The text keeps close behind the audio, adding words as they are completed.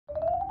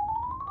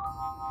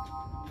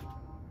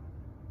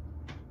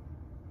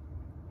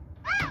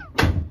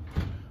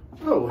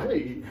Oh,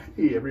 hey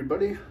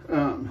everybody.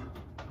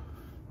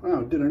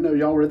 Wow, didn't know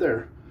y'all were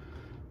there.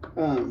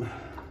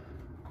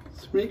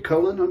 It's me,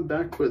 Cullen. I'm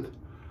back with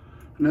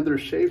another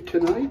shave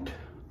tonight,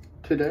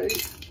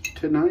 tonight,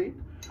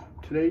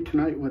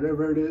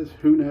 whatever it is,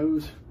 who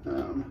knows.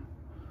 I'm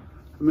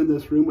in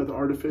this room with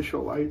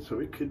artificial light, so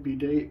it could be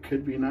day, it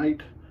could be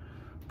night.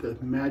 The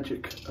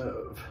magic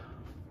of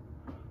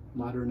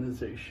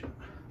modernization.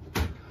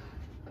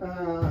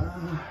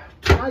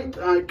 Tonight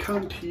I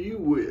come to you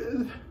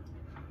with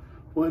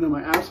one of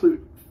my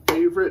absolute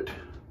favorite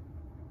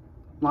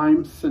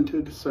lime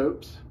scented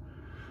soaps,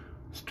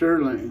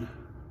 Stirling.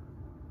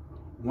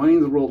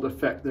 Wayne's World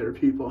effect there,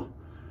 people.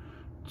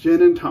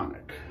 Gin and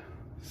tonic.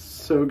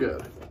 So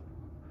good.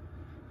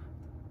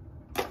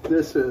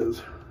 This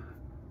is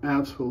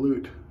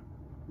absolute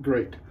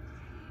great.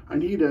 I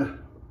need to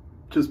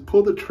just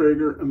pull the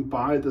trigger and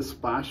buy the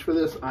splash for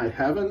this. I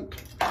haven't,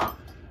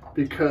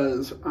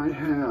 because I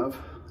have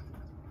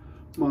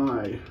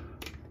my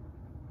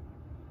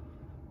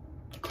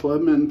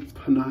Clubman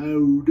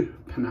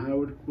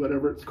Pinaud,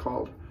 whatever it's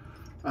called,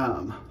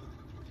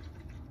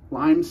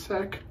 lime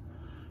sec,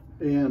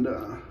 and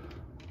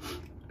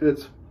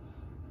it's,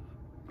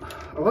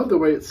 I love the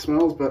way it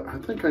smells, but I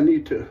think I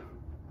need to,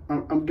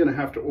 I'm gonna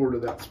have to order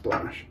that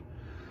splash.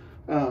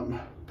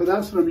 But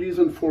that's what I'm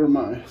using for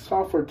my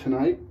software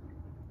tonight.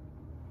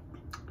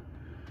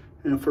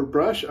 And for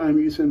brush, I'm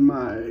using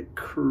my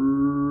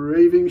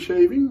Craving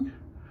shaving.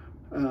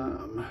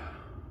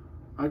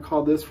 I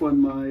call this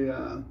one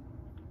my,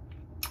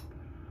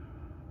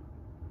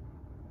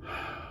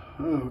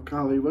 oh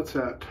golly, what's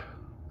that?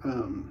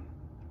 In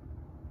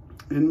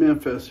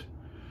Memphis,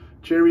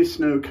 Jerry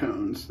Snow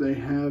Cones. They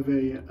have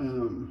a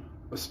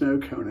snow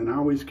cone, and I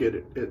always get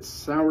it. It's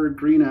sour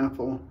green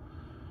apple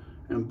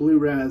and blue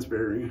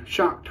raspberry,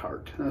 shock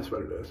tart. That's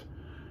what it is.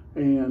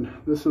 And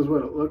this is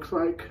what it looks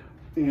like.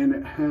 And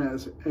it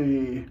has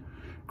a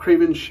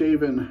Craving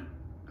shaven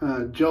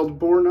gelled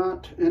boar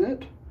knot in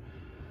it.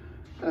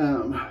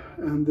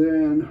 And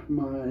then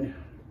my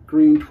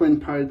green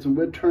TwinPines and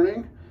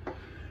WoodTurning.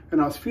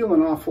 And I was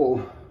feeling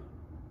awful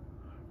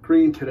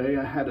green today.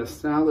 I had a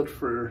salad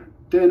for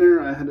dinner.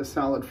 I had a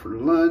salad for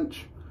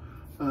lunch.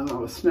 I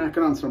was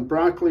snacking on some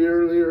broccoli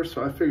earlier,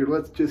 so I figured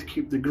let's just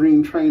keep the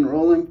green train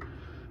rolling.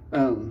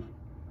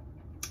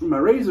 My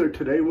razor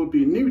today will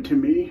be new to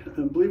me,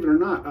 and believe it or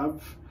not,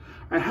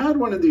 I had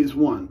one of these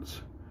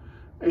once,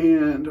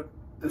 and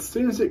as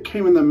soon as it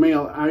came in the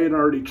mail, I had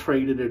already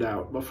traded it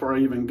out before I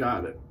even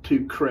got it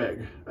to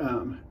Craig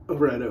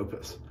over at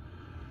Opus.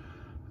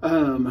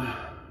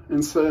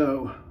 And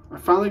so I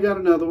finally got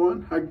another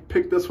one. I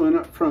picked this one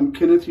up from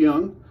Kenneth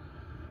Young.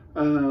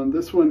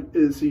 This one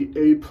is the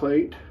A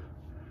plate.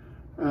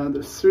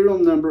 The serial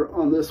number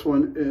on this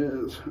one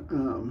is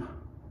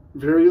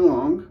very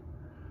long.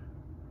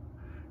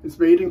 It's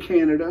made in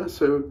Canada,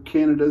 so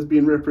Canada is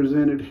being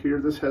represented here.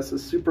 This has a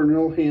super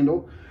knurl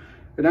handle.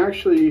 It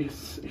actually,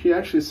 he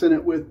actually sent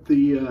it with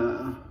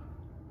the,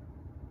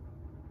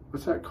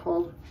 what's that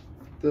called?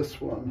 This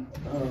one.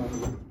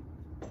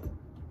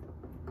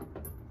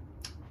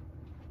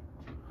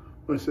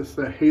 What's this,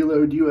 the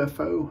haloed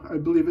UFO, I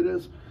believe it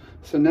is.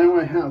 So now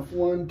I have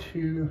 1,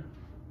 2,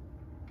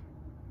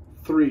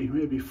 3,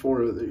 maybe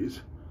 4 of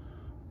these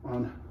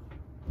on.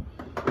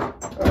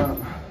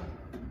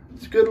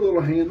 It's a good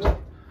little handle.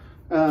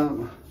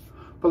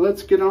 But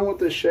let's get on with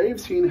the shave,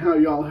 seeing how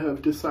y'all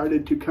have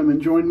decided to come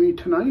and join me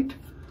tonight.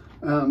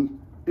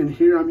 And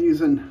here I'm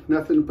using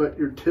nothing but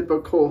your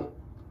typical,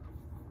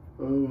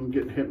 oh, I'm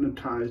getting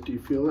hypnotized. Do you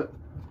feel it?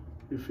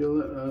 You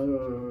feel it?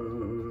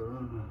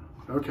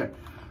 Okay.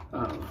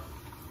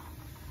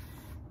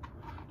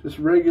 Just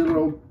regular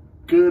old,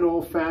 good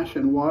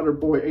old-fashioned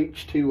Waterboy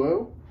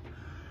H2O.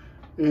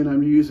 And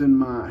I'm using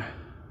my,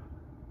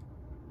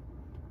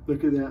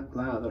 look at that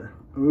lather.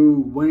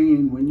 Ooh,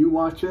 Wayne, when you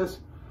watch this,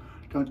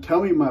 don't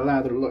tell me my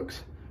lather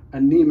looks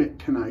anemic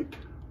tonight,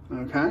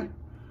 okay?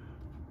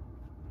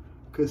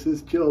 Because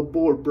this gel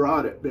board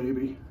brought it,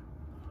 baby.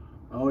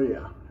 Oh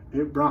yeah,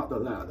 it brought the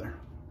lather.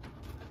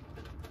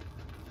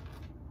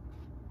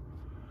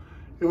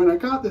 And when I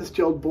got this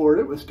gel board,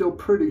 it was still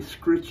pretty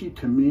scritchy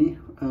to me.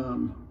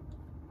 And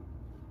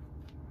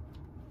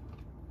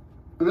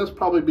that's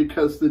probably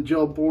because the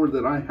gel board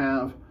that I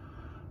have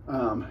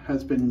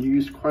has been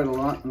used quite a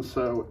lot, and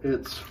so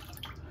it's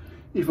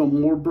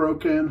even more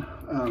broken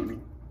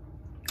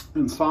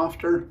and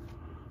softer.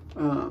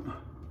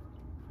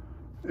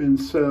 And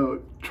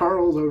so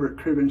Charles over at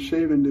Craving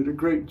Shaving did a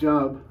great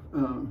job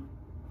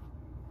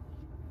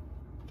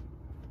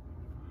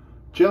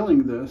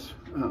gelling this.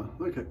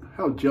 Look at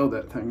how gelled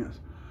that thing is.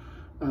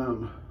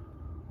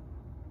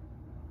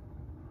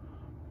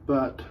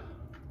 But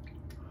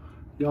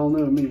y'all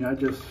know me,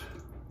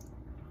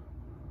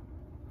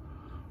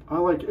 I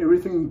like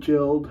everything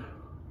gelled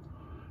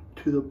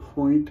to the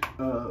point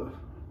of,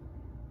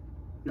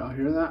 y'all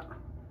hear that?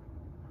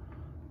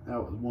 That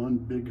was one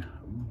big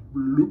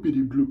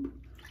bloopity bloop.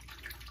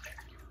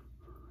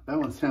 That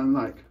one sounded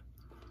like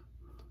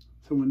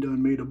someone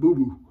done made a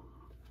boo-boo.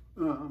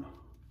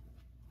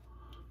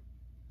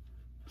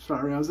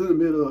 sorry, I was in the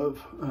middle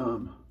of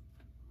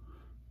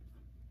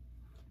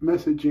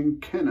messaging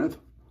Kenneth,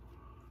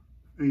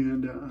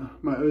 and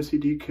my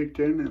OCD kicked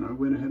in, and I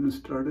went ahead and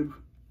started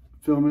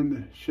filming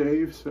the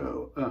shave.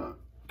 So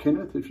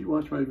Kenneth, if you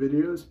watch my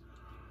videos,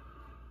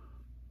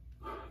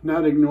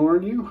 not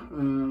ignoring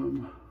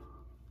you.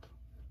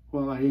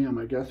 Well, I am,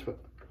 I guess, but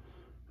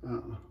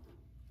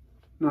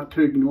not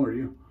to ignore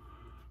you.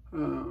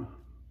 But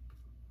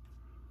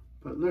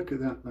look at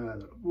that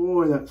lather.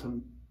 Boy, that's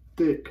some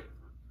thick.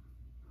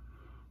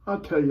 I'll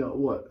tell you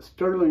what,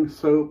 Stirling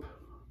soap.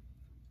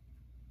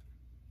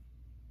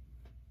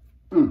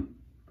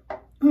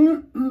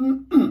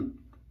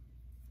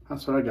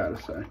 That's what I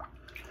gotta say.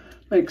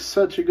 Makes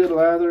such a good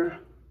lather.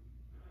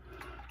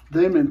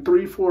 Them and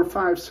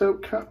 345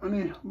 Soap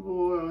Company,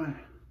 boy.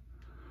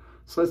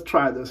 So let's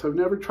try this. I've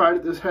never tried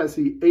it. This has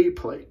the A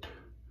plate.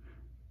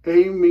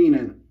 A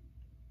meaning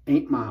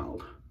ain't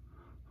mild.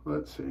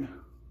 Let's see.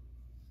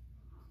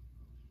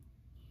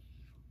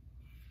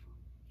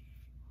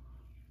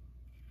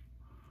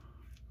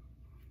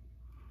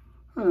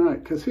 All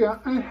right, because see, I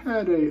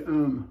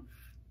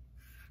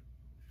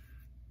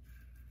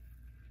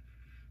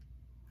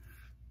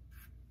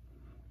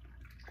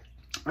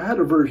had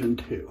a version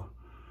 2,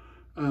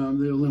 the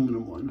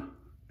aluminum one,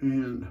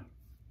 and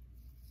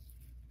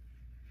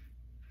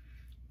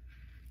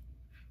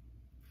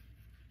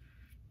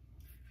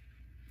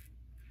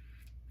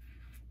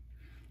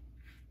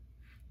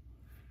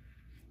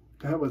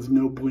that was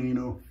no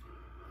bueno.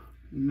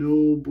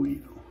 No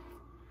bueno.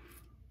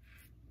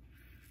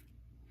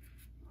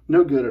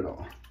 No good at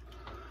all.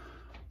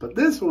 But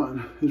this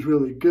one is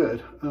really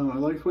good. I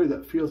like the way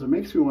that feels. It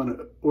makes me want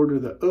to order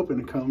the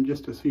open comb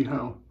just to see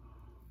how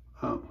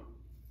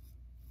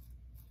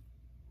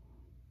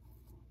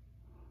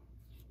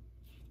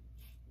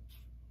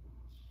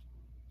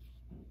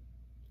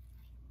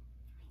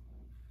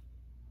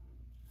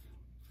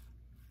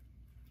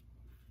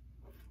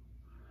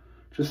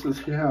just to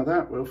see how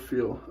that will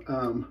feel.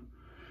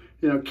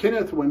 You know,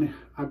 Kenneth, when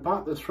I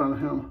bought this from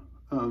him,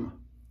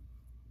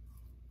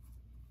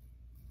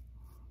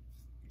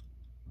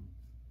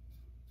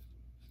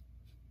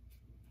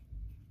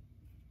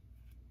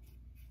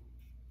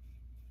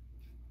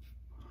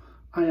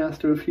 I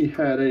asked him if he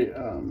had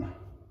a,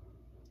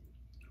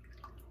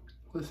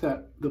 what's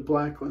that, the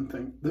black one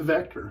thing, the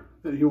Vector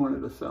that he wanted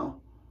to sell.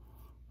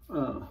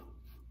 And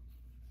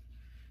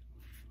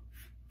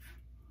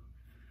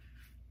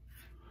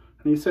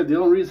he said the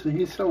only reason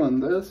he's selling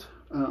this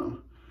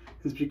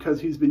is because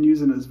he's been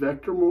using his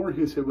Vector more.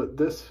 He said, but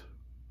this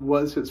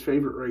was his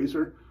favorite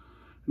razor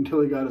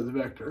until he got his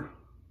Vector.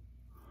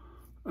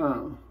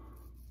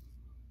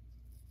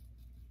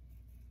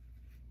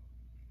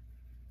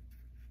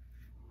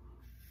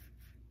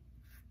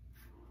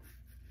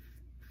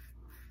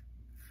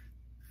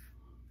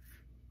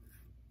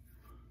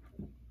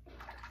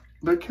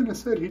 Like Kenneth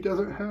said, he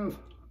doesn't have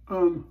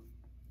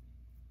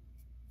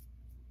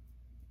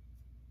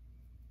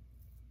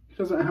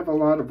a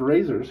lot of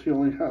razors. He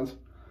only has,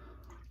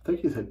 I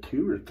think he said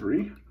 2 or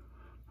 3.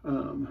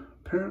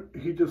 Apparently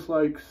he just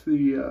likes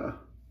the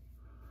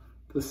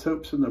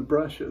soaps and the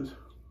brushes.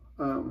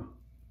 You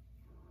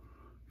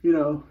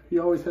know, he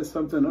always has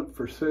something up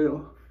for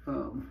sale.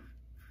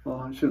 Well,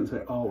 I shouldn't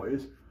say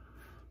always.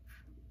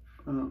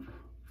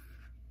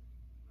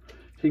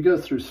 He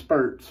goes through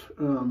spurts.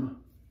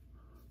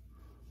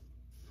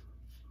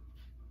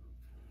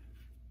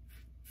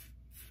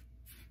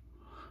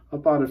 I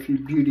bought a few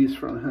beauties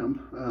from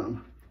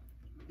him.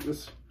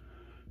 This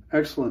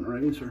excellent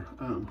razor.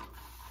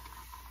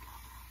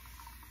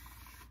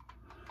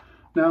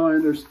 Now I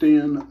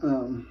understand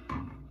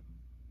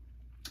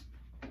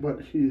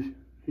what he's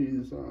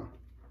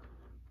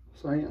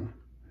saying.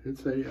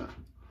 It's a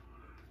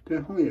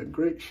definitely a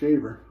great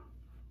shaver.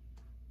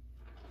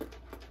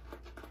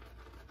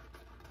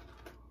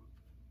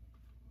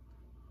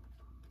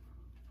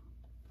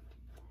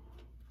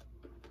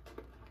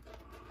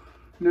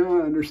 Now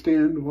I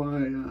understand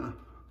why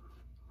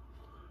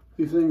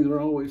these things are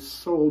always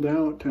sold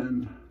out,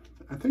 and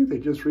I think they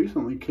just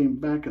recently came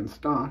back in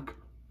stock.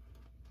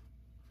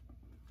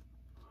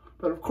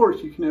 But of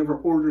course, you can never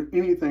order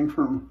anything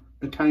from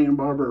Italian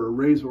Barber or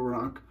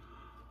Razorock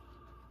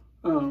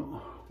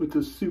with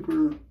the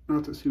super,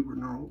 not the super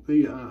knurl,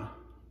 the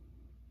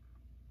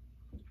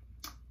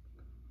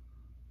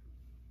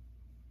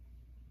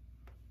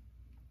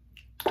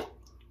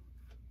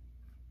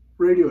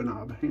radio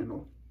knob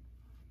handle.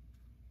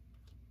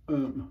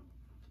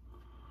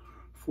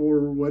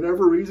 For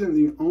whatever reason,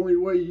 the only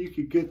way you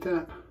could get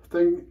that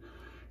thing,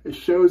 it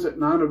shows it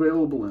not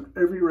available in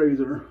every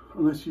razor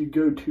unless you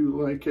go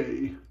to like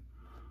a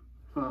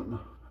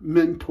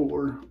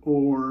Mentor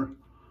or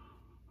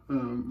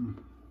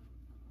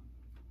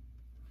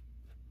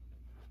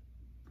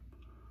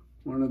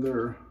one of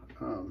their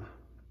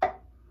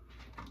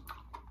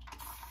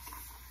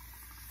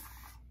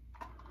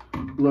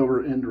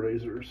lower end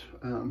razors,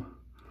 and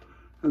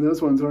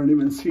those ones aren't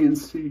even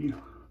CNC.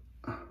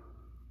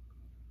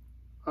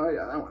 Oh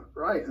yeah, that went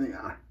right in the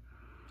eye.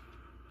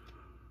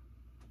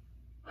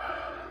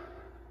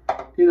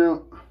 You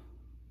know,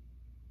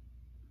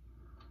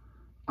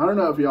 I don't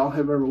know if y'all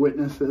have ever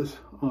witnessed this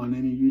on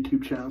any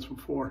YouTube channels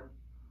before,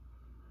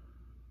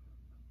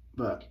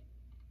 but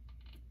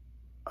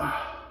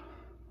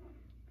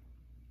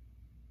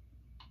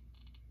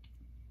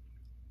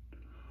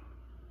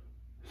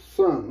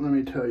son, let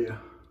me tell you.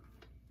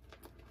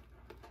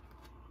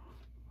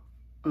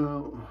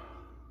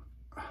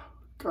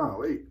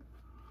 Golly,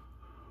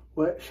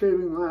 wet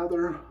shaving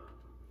lather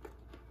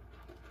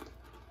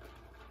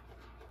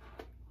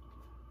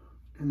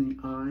in the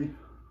eye.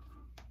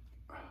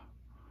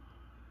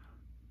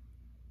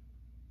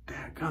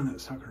 Daggone that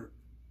sucker.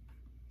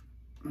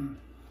 I'm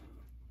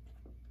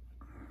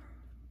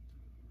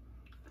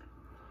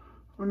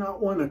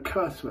not one to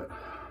cuss, but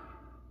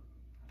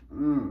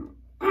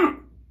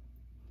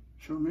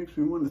sure makes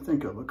me want to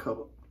think of a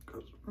couple.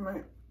 Because,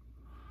 man.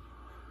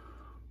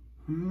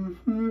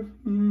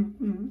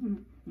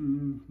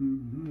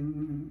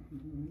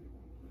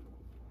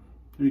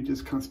 Let me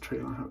just concentrate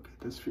on how good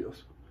this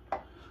feels.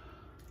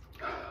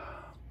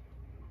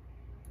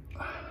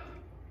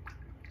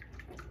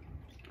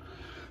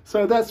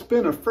 So that's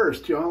been a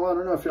first, y'all. I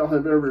don't know if y'all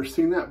have ever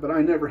seen that, but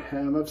I never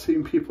have. I've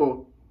seen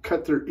people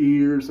cut their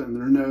ears and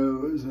their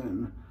nose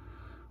and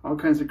all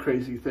kinds of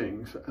crazy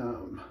things.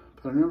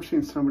 But I've never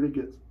seen somebody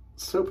get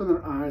soap in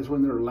their eyes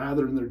when they're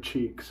lathering their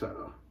cheeks.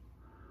 So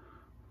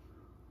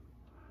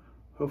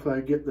hopefully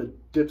I get the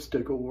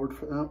dipstick award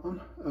for that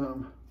one.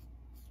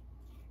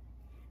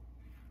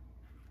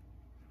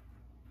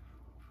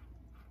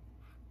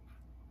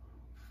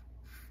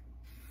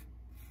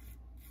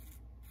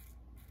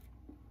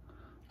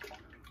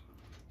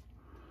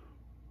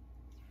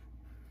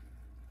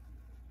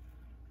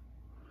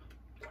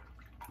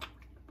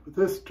 But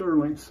this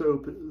Stirling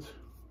soap is,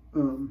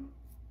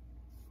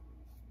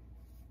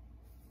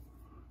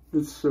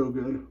 it's so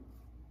good.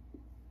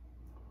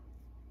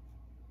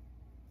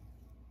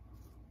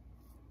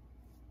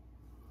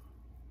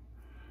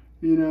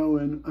 You know,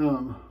 and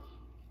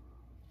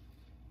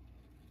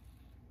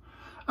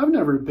I've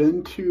never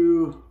been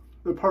to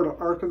the part of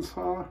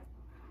Arkansas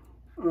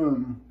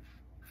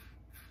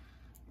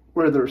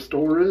where their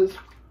store is.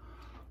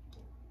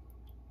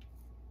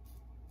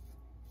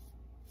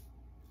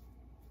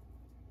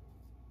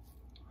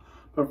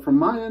 But from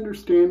my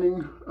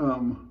understanding,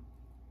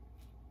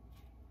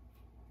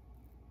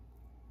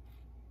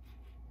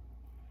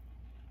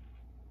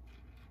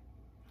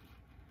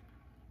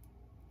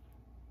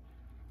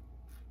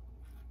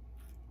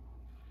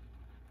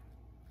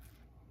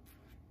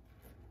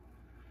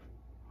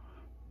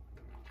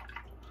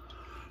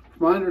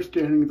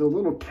 the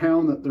little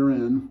town that they're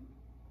in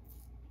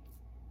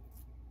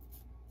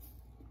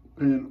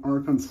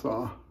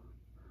Arkansas,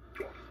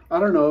 I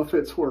don't know if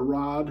it's where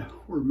Rod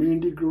or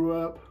Mandy grew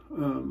up.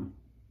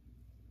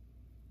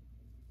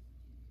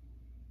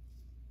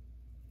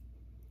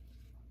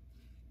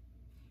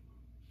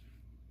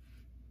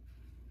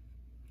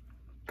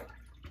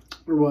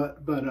 Or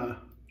what, but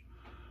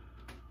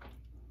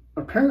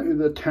apparently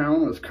the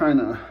town was kind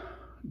of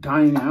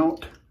dying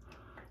out.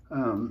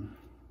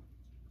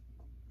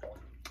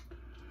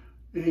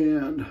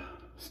 And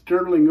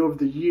Stirling over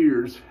the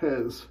years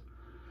has,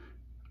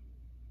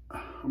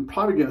 I'm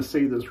probably going to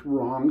say this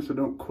wrong, so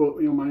don't quote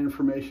me on my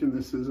information.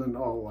 This isn't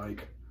all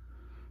like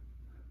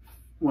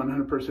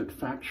 100%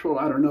 factual.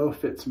 I don't know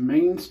if it's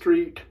Main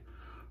Street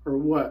or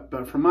what,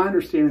 but from my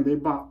understanding,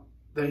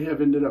 they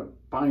have ended up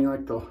buying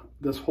like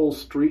this whole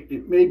street.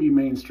 It may be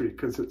Main Street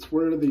because it's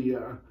where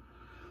the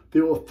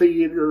old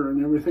theater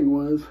and everything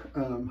was.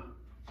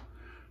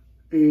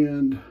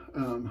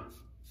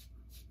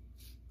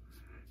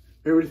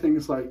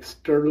 Everything's like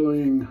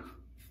Stirling.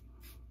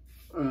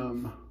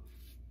 I'm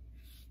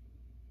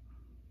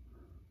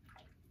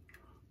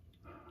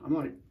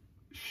like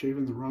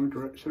shaving the wrong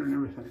direction and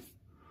everything.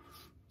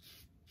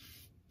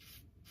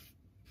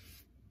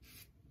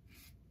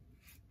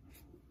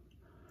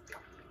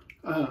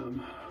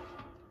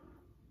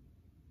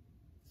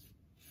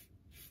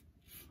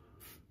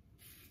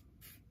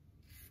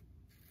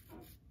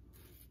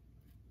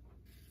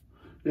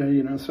 Yeah,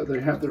 you know, so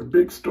they have their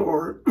big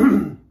store,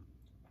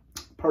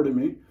 pardon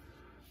me,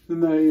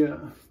 and they,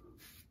 you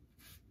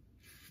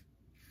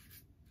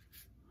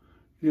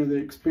know, they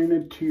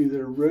expanded to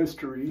their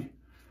roastery,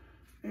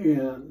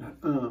 and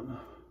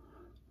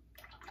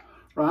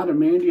Rod and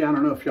Mandy, I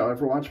don't know if y'all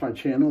ever watch my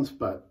channels,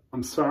 but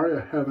I'm sorry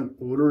I haven't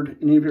ordered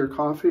any of your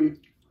coffee.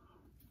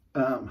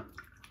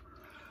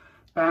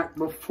 Back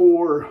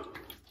before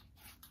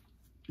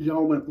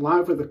y'all went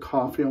live with the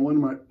coffee on one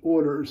of my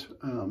orders,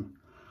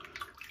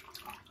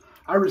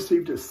 I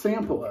received a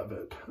sample of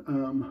it.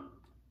 And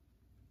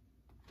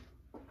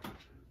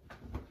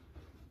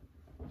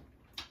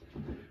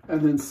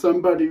then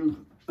somebody,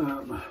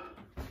 on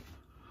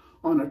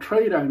a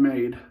trade I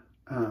made,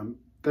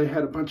 they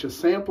had a bunch of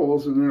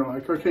samples and they're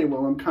like, okay,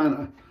 well,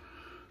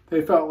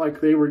 they felt like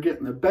they were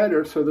getting the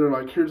better. So they're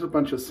like, here's a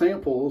bunch of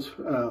samples,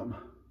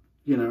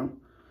 you know,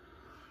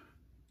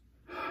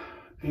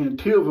 and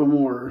 2 of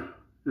them were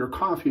your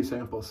coffee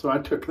samples. So I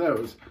took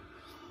those.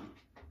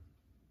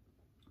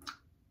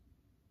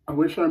 I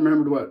wish I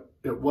remembered what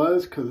it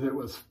was, because it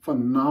was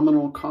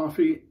phenomenal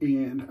coffee,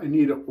 and I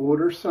need to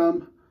order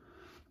some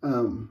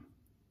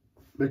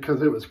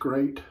because it was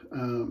great.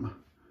 You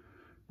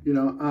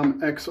know,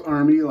 I'm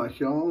ex-Army like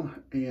y'all,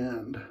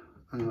 and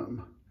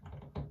I'm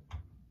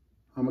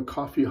a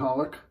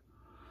coffeeholic.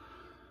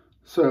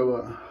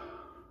 So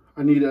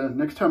I need to,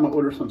 next time I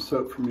order some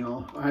soap from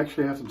y'all, I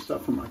actually have some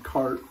stuff in my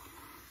cart.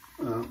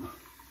 I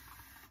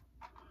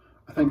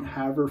think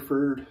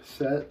Haverford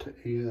set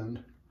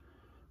and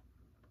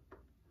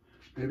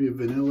maybe a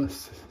vanilla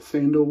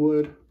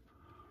sandalwood.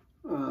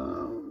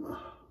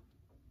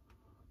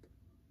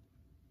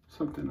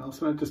 Something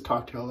else. And I just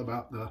talked to y'all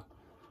about the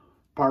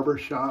barber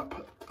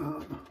shop.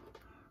 It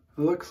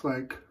looks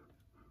like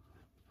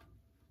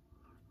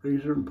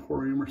Razor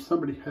Emporium or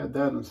somebody had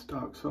that in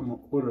stock, so I'm gonna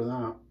order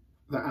that,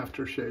 the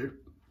aftershave.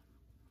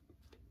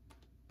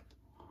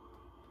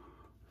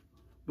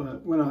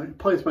 But when I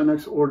place my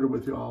next order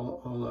with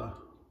y'all, I'll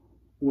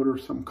order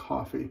some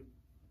coffee.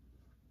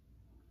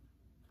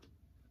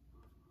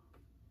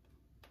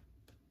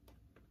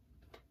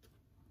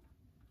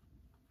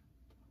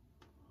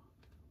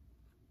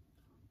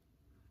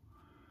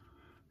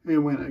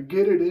 And when I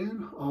get it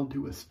in, I'll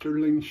do a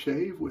Stirling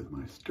shave with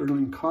my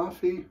Stirling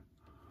coffee.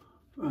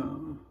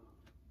 Yeah.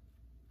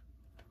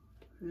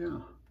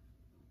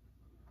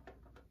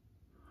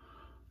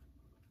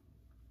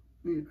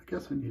 I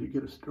guess I need to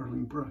get a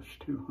Stirling brush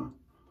too, huh?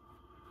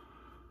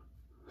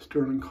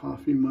 Stirling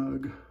coffee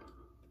mug.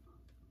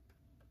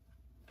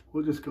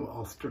 We'll just go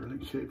all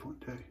Stirling shave one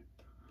day.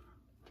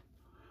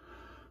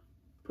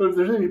 But if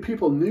there's any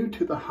people new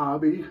to the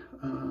hobby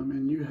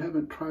and you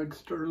haven't tried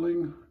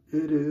Stirling,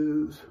 it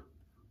is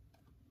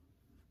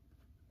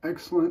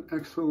excellent,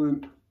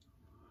 excellent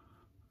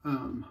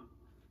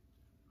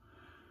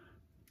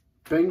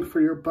bang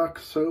for your buck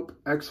soap,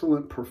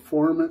 excellent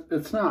performance.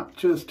 It's not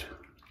just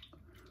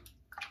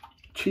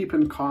cheap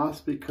in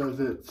cost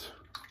because it's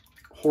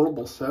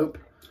horrible soap.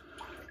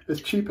 It's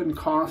cheap in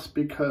cost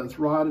because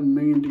Rod and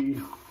Mandy,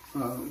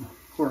 who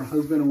are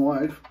husband and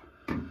wife,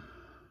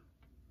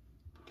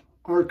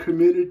 are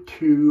committed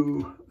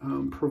to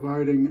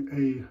providing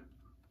a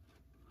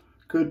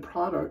good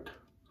product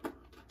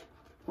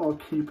while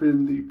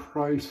keeping the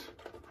price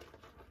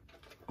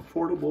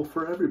affordable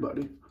for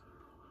everybody.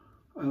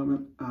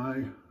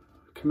 I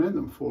commend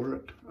them for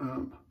it.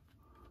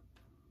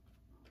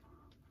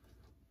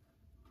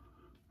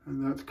 And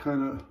that's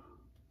kind of,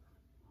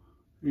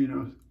 you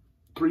know,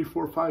 3,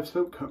 4, 5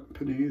 soap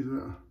companies'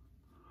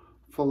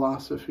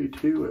 philosophy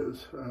too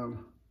is,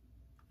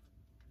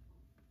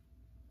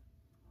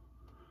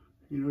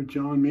 you know,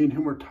 John, me and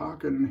him were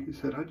talking, and he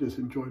said, I just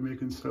enjoy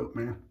making soap,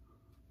 man.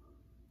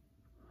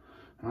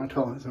 And I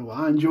told him, I said, well,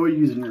 I enjoy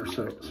using your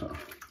soap, so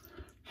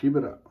keep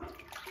it up.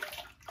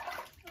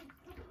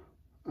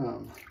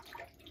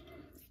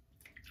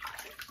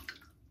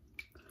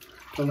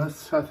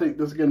 So I think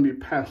this is going to be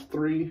past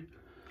 3.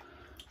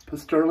 But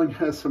Stirling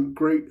has some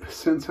great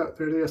scents out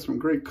there. They have some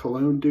great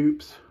cologne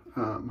dupes.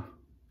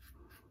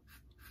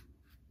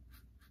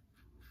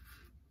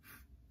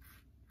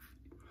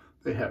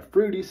 They have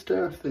fruity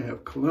stuff. They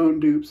have cologne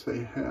dupes.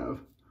 They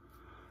have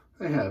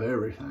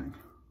everything.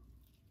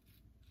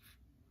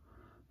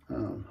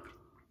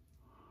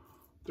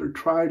 They're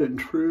tried and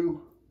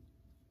true.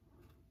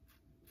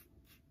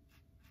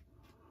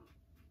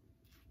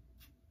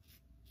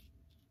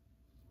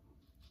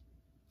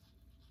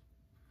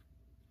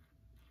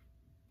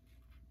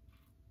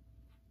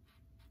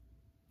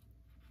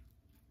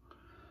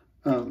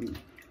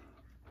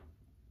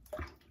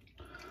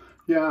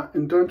 Yeah,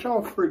 and don't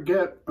y'all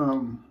forget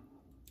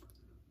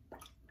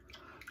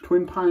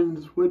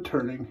TwinPines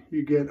WoodTurning.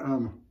 You get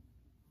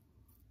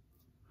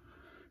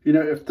you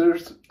know, if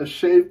there's a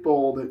shave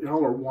bowl that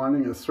y'all are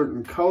wanting a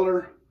certain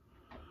color,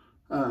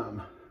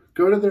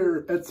 go to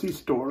their Etsy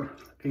store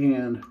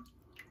and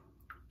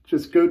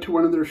just go to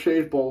one of their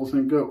shave bowls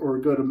and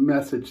go to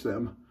message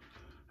them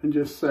and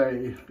just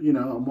say, you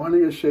know, I'm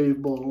wanting a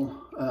shave bowl.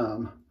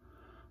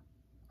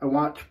 I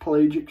watch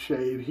Pelagic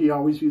shave. He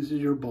always uses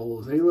your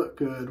bowls. They look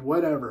good,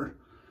 whatever.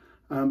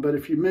 But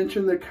if you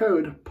mention the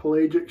code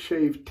Pelagic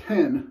Shave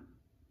 10,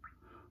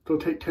 they'll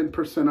take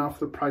 10% off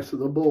the price of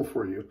the bowl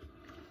for you.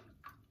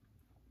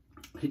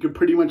 He could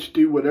pretty much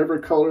do whatever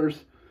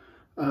colors.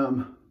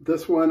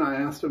 This one,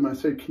 I asked him, I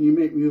said, can you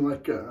make me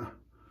like a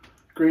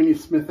Granny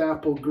Smith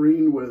apple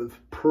green with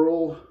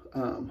pearl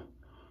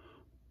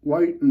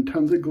white and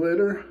tons of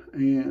glitter?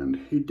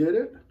 And he did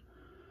it.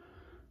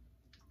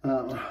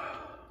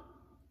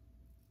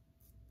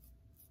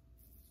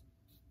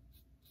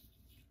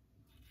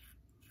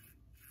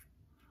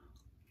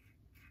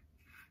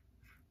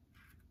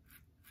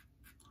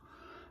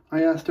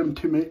 I asked him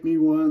to make me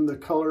one the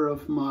color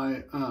of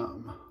my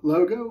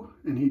logo,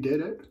 and he did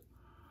it.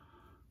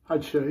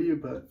 I'd show you,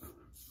 but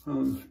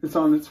it's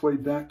on its way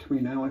back to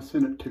me now. I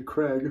sent it to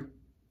Craig.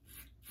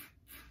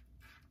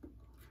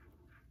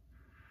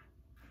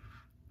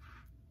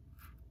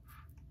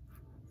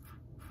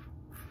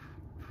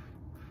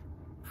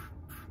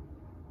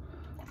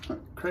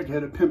 Craig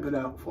had to pimp it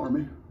out for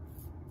me.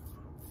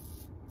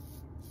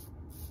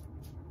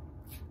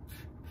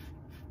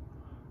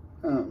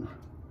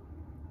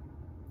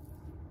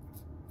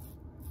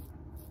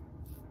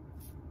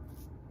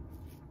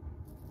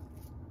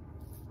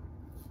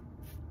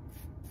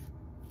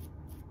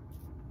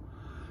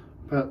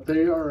 But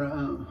they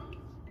are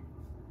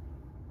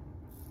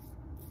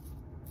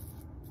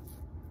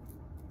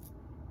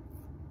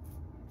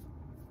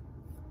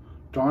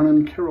Dawn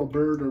and Carol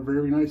Bird are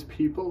very nice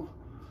people.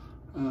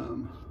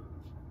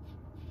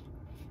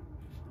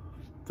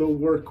 They'll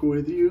work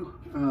with you.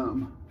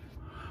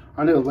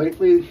 I know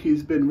lately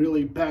he's been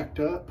really backed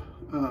up.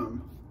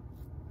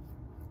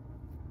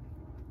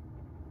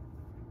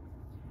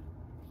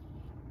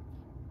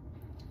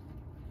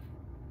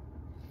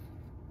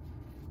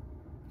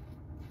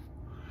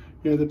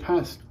 Yeah, the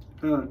past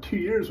 2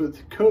 years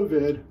with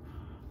COVID,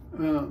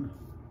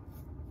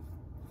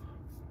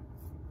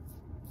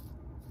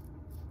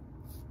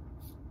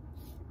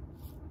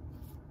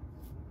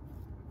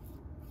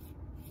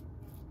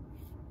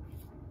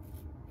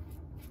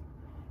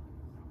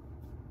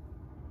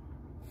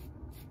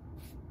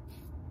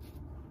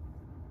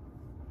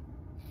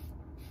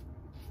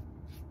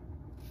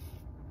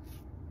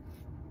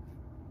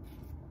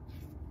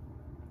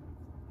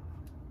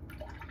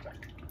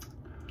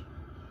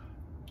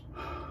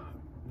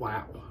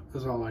 wow,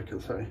 is all I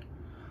can say.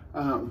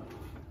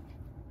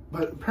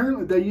 But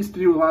apparently they used to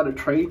do a lot of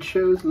trade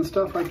shows and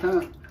stuff like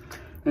that.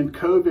 And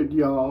COVID,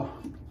 y'all,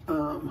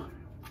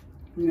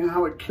 you know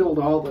how it killed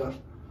all the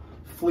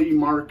flea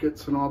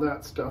markets and all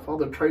that stuff, all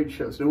the trade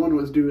shows. No one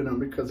was doing them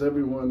because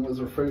everyone was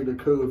afraid of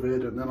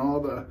COVID and then all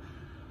the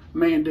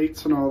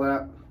mandates and all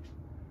that.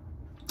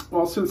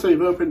 Well, since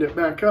they've opened it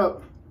back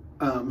up,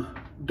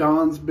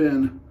 Don's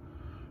been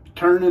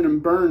turning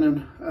and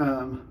burning,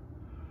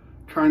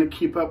 trying to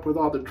keep up with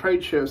all the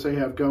trade shows they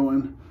have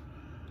going.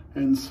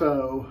 And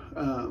so,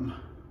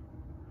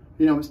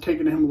 you know, it's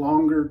taking him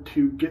longer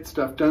to get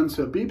stuff done.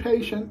 So be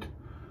patient.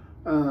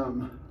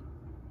 You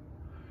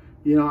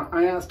know,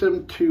 I asked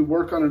him to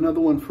work on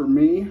another one for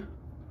me.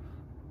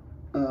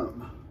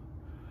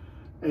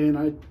 And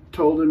I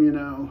told him, you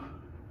know,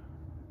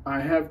 I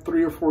have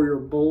 3 or 4 year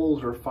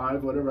bulls or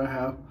 5, whatever I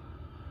have.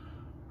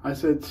 I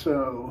said,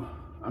 so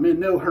I'm in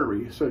no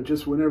hurry. So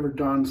just whenever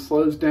Don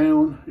slows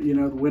down, you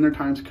know, the winter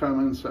time's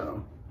coming,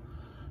 so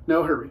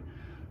no hurry.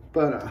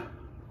 But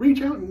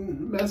reach out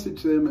and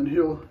message them and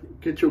he'll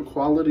get you a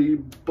quality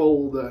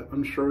bull that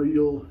I'm sure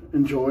you'll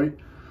enjoy.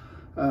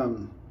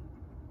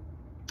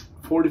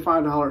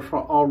 $45 for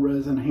all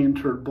resin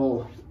hand-turned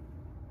bull.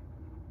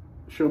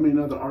 Show me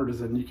another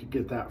artisan you could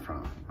get that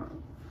from.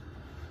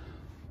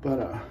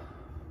 But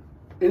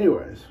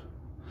anyways,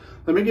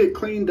 let me get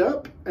cleaned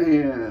up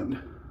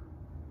and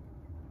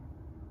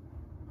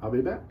I'll be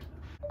back.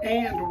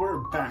 And we're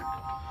back.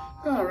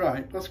 All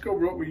right, let's go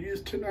over what we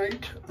used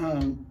tonight.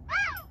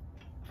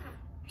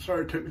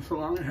 Sorry it took me so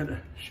long. I had to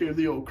shave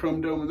the old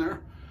chrome dome in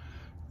there.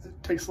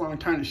 It takes a long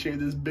time to shave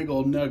this big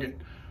old nugget.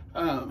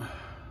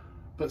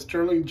 But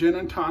Stirling Gin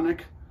and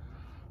Tonic.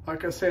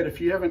 Like I said,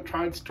 if you haven't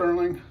tried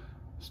Stirling,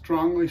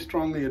 strongly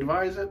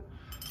advise it.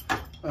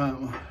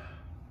 And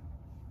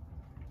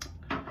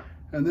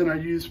then I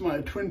use my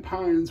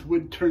TwinPines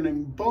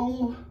wood-turning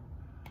bowl.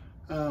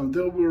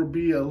 There will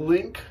be a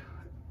link,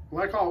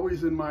 like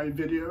always in my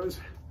videos,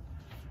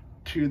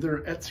 to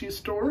their Etsy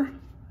store.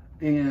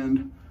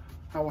 And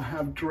I will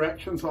have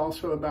directions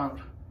also about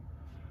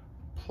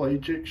Play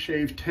Jig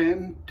Shave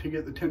 10 to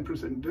get the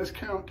 10%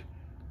 discount.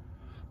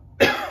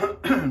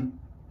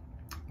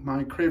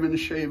 My Craving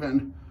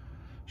Shaven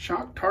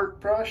Shock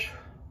Tart brush.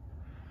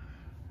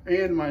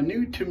 And my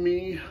new to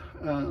me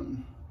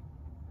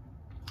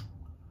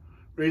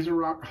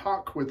Razorock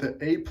Hawk with an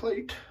A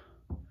plate.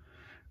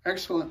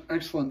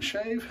 Excellent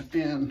shave.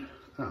 And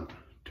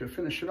to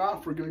finish it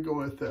off, we're going to go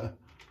with the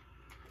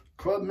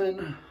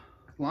Clubman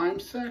Lime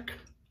Sec.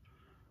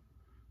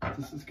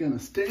 This is going to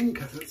sting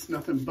because it's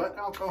nothing but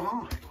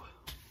alcohol.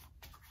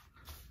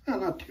 Oh,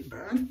 not too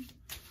bad.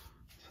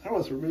 That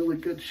was a really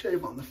good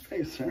shave on the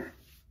face there.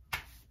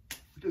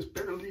 It just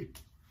barely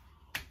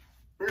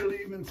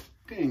even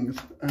stings.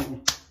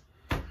 And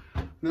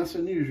that's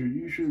unusual.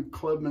 Usually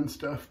Clubman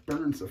stuff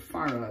burns the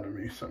fire out of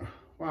me. So,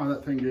 wow,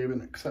 that thing gave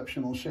an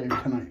exceptional shave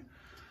tonight.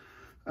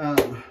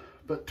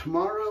 But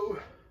tomorrow,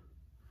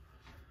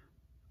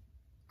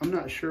 I'm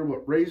not sure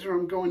what razor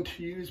I'm going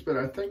to use, but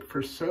I think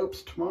for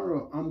soaps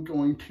tomorrow, I'm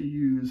going to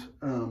use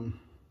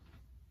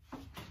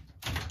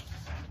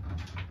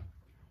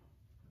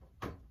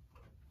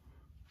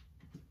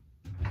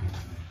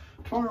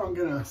tomorrow I'm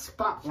going to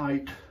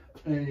spotlight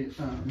a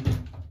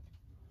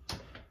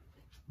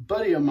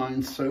buddy of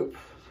mine soap.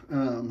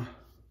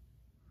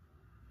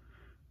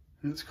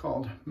 It's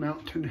called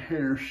Mountain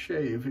Hair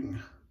Shaving.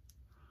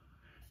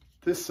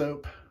 This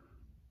soap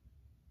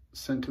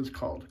scent is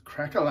called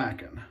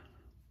Crack-a-Lackin'.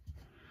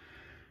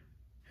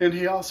 And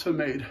he also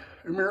made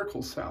a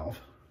miracle salve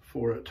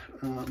for it.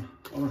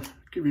 I'll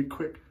give you a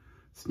quick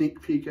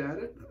sneak peek at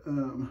it.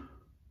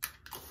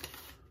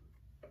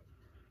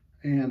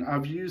 And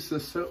I've used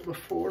this soap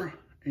before,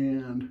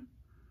 and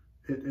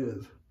it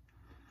is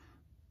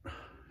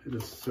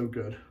so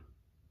good.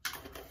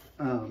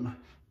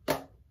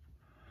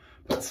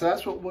 But so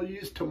that's what we'll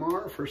use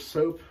tomorrow for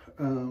soap,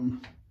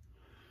 and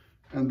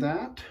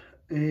that,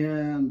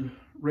 and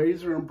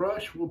razor and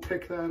brush, we'll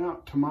pick that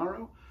out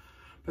tomorrow.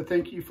 But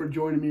thank you for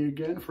joining me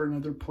again for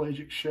another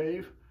pelagic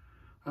shave.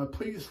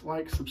 Please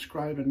like,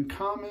 subscribe, and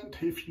comment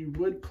if you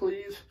would,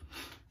 please.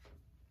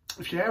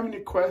 If you have any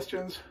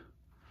questions,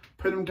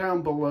 put them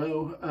down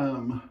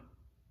below,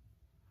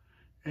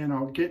 and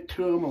I'll get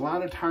to them. A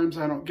lot of times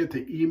I don't get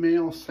the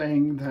email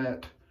saying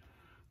that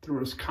there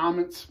was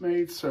comments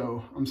made,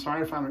 so I'm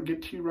sorry if I don't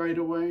get to you right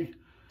away.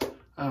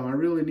 I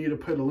really need to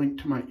put a link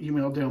to my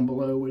email down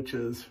below, which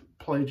is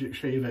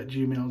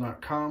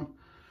pelagicsshave@gmail.com.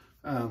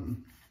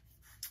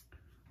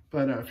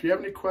 But if you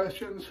have any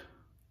questions,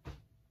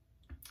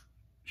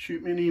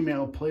 shoot me an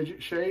email,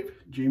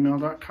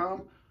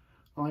 pelagicsshave@gmail.com.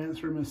 I'll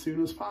answer them as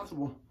soon as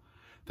possible.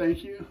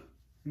 Thank you.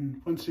 And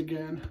once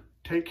again,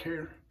 take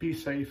care, be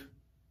safe,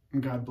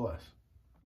 and God bless.